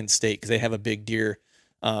study at Penn State because they have a big deer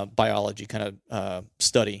biology kind of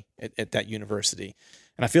study at that university,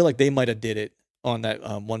 and I feel like they might have did it on that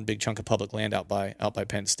one big chunk of public land out by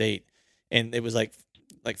Penn State, and it was like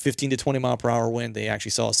 15 to 20 mile per hour wind. They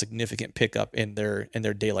actually saw a significant pickup in their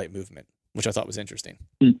daylight movement, which I thought was interesting.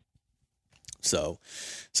 So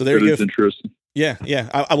there you go. That's interesting. Yeah.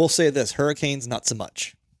 I will say this: hurricanes, not so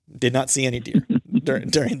much. Did not see any deer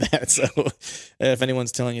during that. So if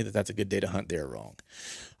anyone's telling you that that's a good day to hunt, they're wrong.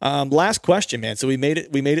 Last question, man. So we made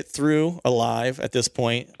it through alive at this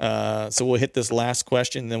point. So we'll hit this last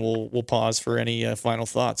question, and then we'll pause for any final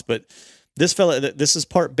thoughts. But this fella, this is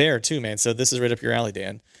part bear too, man. So this is right up your alley,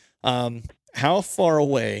 Dan. How far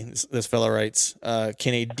away, this fella writes,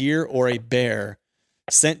 can a deer or a bear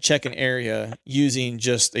scent check an area using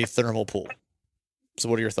just a thermal pull? So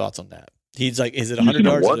what are your thoughts on that? He's like, is it 100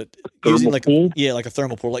 yards? Using like pull? Like a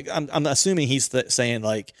thermal pull. Like I'm assuming he's saying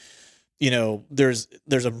like, there's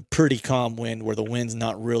a pretty calm wind where the wind's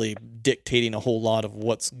not really dictating a whole lot of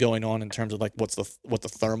what's going on in terms of like what the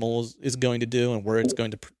thermal is going to do and where it's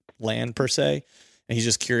going to land per se. And he's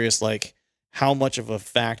just curious, like, how much of a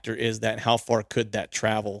factor is that? How far could that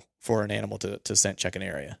travel for an animal to scent check an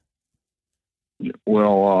area?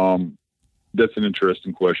 Well, that's an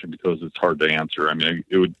interesting question because it's hard to answer. I mean,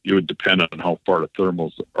 it would depend on how far the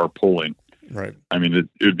thermals are pulling. Right. I mean,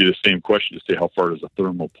 it would be the same question to say how far does a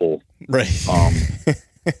thermal pull? Right.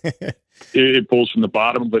 It pulls from the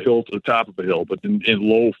bottom of a hill to the top of a hill, but in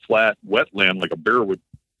low, flat, wetland like a bear would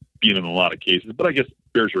being in a lot of cases. But I guess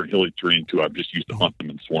bears are in hilly terrain too. I'm just used to hunt them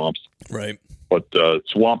in swamps. Right. But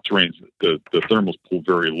swamp terrains, the thermals pull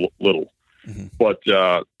very little. Mm-hmm. But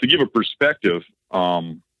to give a perspective,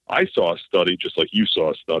 I saw a study, just like you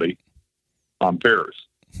saw a study, on bears.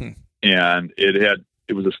 And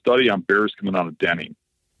it was a study on bears coming out of denning.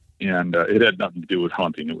 And it had nothing to do with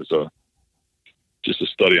hunting. It was just a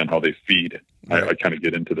study on how they feed. Right. I kind of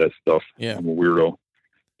get into that stuff. Yeah. I'm a weirdo.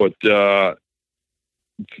 But the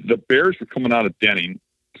bears were coming out of denning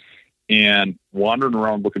and wandering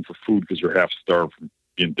around looking for food because they're half starved from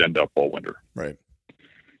being denned up all winter. Right.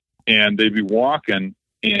 And they'd be walking,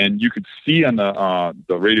 and you could see on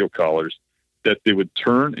the radio collars that they would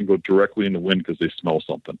turn and go directly in the wind because they smell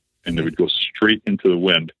something, and they would go straight into the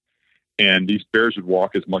wind. And these bears would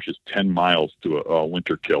walk as much as 10 miles to a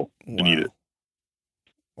winter kill and eat it.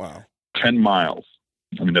 Wow. 10 miles.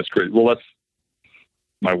 I mean, that's crazy. Well, that's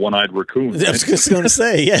my one-eyed raccoon. I was just going to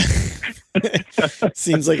say, yeah.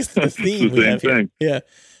 Seems like it's the theme. It's the same thing. Yeah.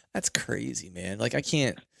 That's crazy, man. Like, I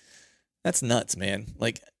can't. That's nuts, man.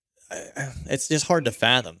 Like, it's just hard to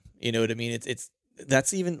fathom. You know what I mean?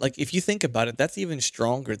 That's even, like, if you think about it, that's even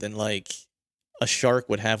stronger than, like, a shark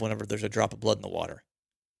would have whenever there's a drop of blood in the water.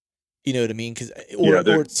 You know what I mean?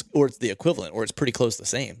 Or it's the equivalent, or it's pretty close to the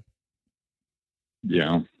same.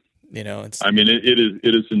 Yeah. You know, I mean, it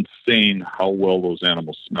is insane how well those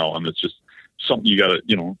animals smell. And it's just something you got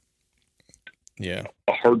to, yeah,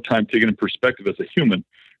 a hard time taking in perspective as a human,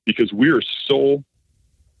 because we are so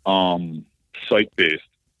sight-based.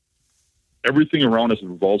 Everything around us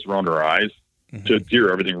revolves around our eyes. Mm-hmm. To a deer,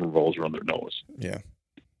 everything revolves around their nose. Yeah.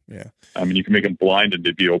 Yeah. I mean, you can make them blind and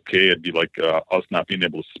they'd be okay. It'd be like us not being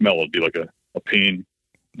able to smell. It'd be like a pain,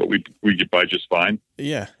 but we get by just fine.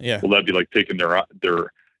 Yeah. Yeah. Well, that'd be like taking their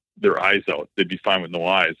eyes out. They'd be fine with no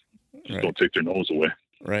eyes. Just right. Don't take their nose away.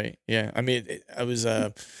 Right. Yeah. I mean, I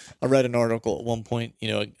read an article at one point,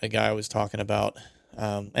 a guy was talking about,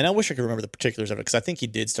 and I wish I could remember the particulars of it, because I think he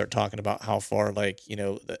did start talking about how far, like,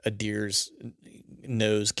 a deer's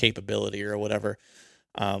nose capability or whatever.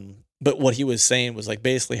 But what he was saying was, like,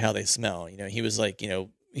 basically how they smell. He was like,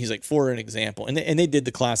 he's like, for an example, and they did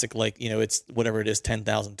the classic, like, it's whatever it is,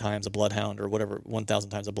 10,000 times a bloodhound or whatever,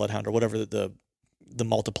 1,000 times a bloodhound or whatever the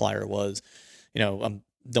multiplier was.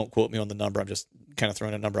 Don't quote me on the number. I'm just kind of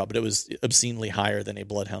throwing a number out, but it was obscenely higher than a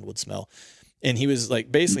bloodhound would smell. And he was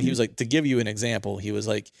like, basically, he was like, to give you an example, he was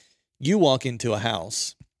like, you walk into a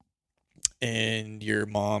house and your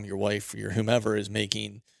mom, your wife, your whomever is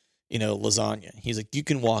making, lasagna. He's like, you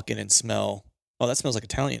can walk in and smell, oh, that smells like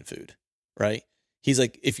Italian food, right? He's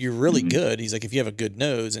like, if you're really good, he's like, if you have a good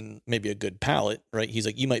nose and maybe a good palate, right? He's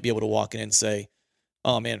like, you might be able to walk in and say,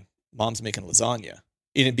 oh man, mom's making lasagna.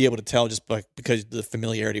 And be able to tell just because the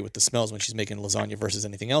familiarity with the smells when she's making lasagna versus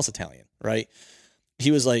anything else Italian, right?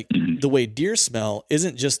 He was like, the way deer smell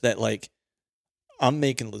isn't just that, like, I'm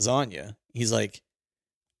making lasagna. He's like,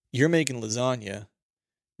 you're making lasagna.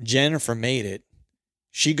 Jennifer made it.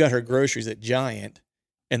 She got her groceries at Giant,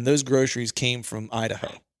 and those groceries came from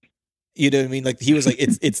Idaho. You know what I mean? Like, he was like,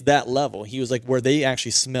 it's that level. He was like, where they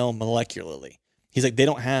actually smell molecularly. He's like,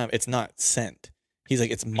 it's not scent. He's like,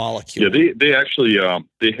 it's molecule. Yeah, they actually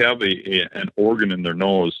they have an organ in their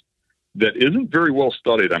nose that isn't very well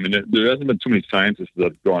studied. I mean, there hasn't been too many scientists that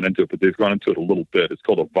have gone into it, but they've gone into it a little bit. It's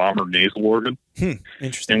called a vomer nasal organ.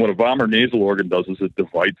 Interesting. And what a vomer nasal organ does is it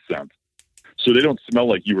divides scent. So they don't smell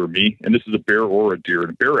like you or me. And this is a bear or a deer.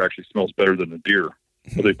 And a bear actually smells better than a deer.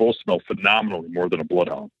 But they both smell phenomenally more than a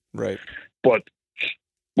bloodhound. Right. But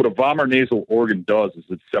what a vomer nasal organ does is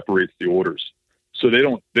it separates the odors. So they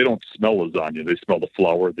don't smell lasagna. They smell the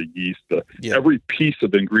flour, the yeast, every piece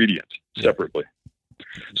of the ingredient separately.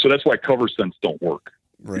 So that's why cover scents don't work.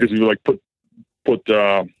 Right. Because if you like put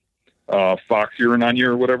fox urine on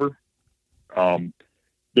you or whatever,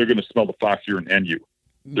 they're going to smell the fox urine and you.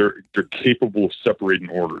 They're capable of separating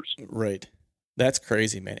odors. Right. That's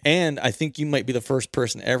crazy, man. And I think you might be the first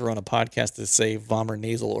person ever on a podcast to say vomer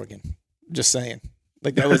nasal organ. Just saying.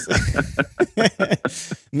 Like, that was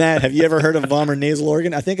Matt, have you ever heard of vomer nasal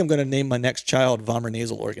organ? I think I'm going to name my next child vomer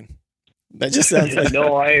nasal organ. That just sounds like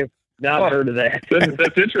no, I've not heard of that.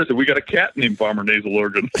 That's interesting. We got a cat named vomer nasal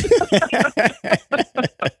organ.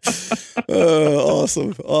 Oh,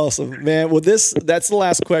 awesome, man. Well, that's the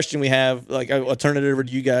last question we have. Like, I'll turn it over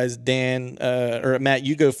to you guys, Dan or Matt.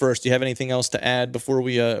 You go first. Do you have anything else to add before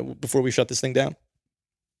we shut this thing down?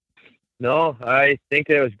 No, I think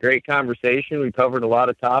that was a great conversation. We covered a lot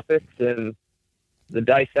of topics, and the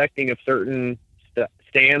dissecting of certain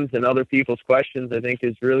stands and other people's questions, I think,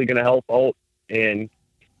 is really going to help out. And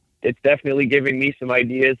it's definitely giving me some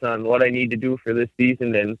ideas on what I need to do for this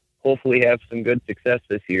season. And hopefully have some good success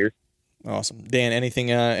this year. Awesome. Dan,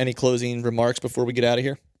 anything, any closing remarks before we get out of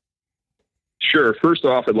here? Sure. First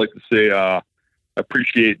off, I'd like to say I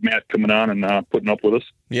appreciate Matt coming on and putting up with us.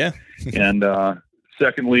 Yeah. And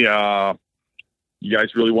secondly, you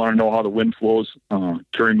guys really want to know how the wind flows,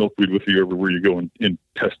 carry milkweed with you everywhere you go and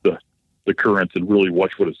test the currents and really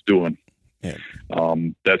watch what it's doing. Yeah.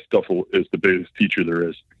 That stuff is the biggest teacher there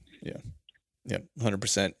is. Yeah. Yeah,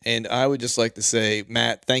 100%. And I would just like to say,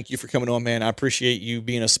 Matt, thank you for coming on, man. I appreciate you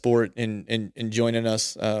being a sport and joining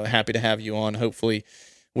us. Happy to have you on. Hopefully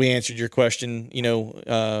we answered your question,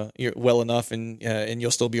 you're well enough, and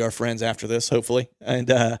you'll still be our friends after this, hopefully.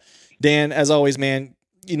 And Dan, as always, man,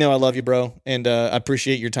 I love you, bro. And I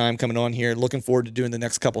appreciate your time coming on here. Looking forward to doing the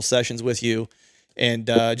next couple sessions with you. And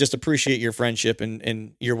just appreciate your friendship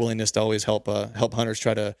and your willingness to always help hunters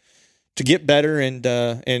try to get better and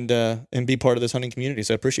be part of this hunting community.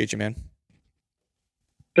 So I appreciate you, man.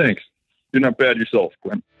 Thanks. You're not bad yourself,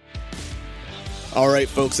 Glenn. All right,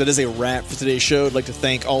 folks, that is a wrap for today's show. I'd like to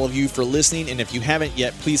thank all of you for listening. And if you haven't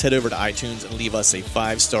yet, please head over to iTunes and leave us a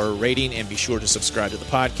 5-star rating, and be sure to subscribe to the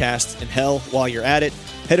podcast. And hell, while you're at it,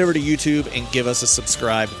 head over to YouTube and give us a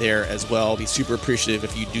subscribe there as well. I'll be super appreciative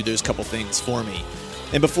if you do those couple things for me.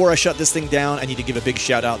 And before I shut this thing down, I need to give a big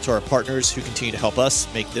shout out to our partners who continue to help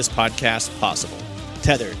us make this podcast possible.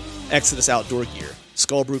 Tethered, Exodus Outdoor Gear,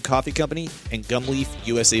 Skull Brew Coffee Company, and Gumleaf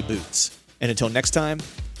USA Boots. And until next time,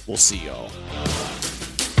 we'll see y'all.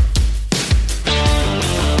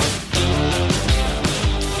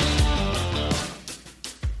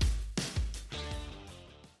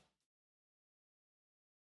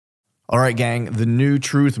 All right, gang, the new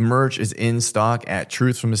Truth merch is in stock at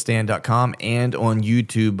truthfromthestand.com and on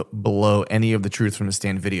YouTube below any of the Truth from the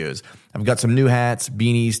Stand videos. I've got some new hats,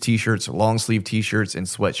 beanies, t-shirts, long sleeve t-shirts, and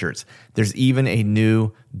sweatshirts. There's even a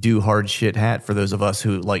new Do Hard Shit hat for those of us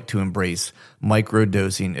who like to embrace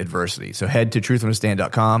micro-dosing adversity. So head to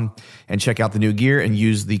truthfromthestand.com and check out the new gear and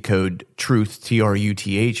use the code TRUTH,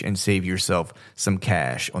 T-R-U-T-H, and save yourself some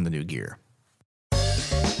cash on the new gear.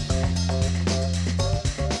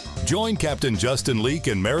 Join Captain Justin Leake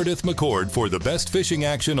and Meredith McCord for the best fishing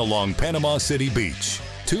action along Panama City Beach.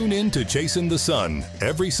 Tune in to Chasing the Sun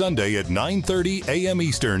every Sunday at 9:30 a.m.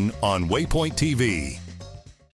 Eastern on Waypoint TV.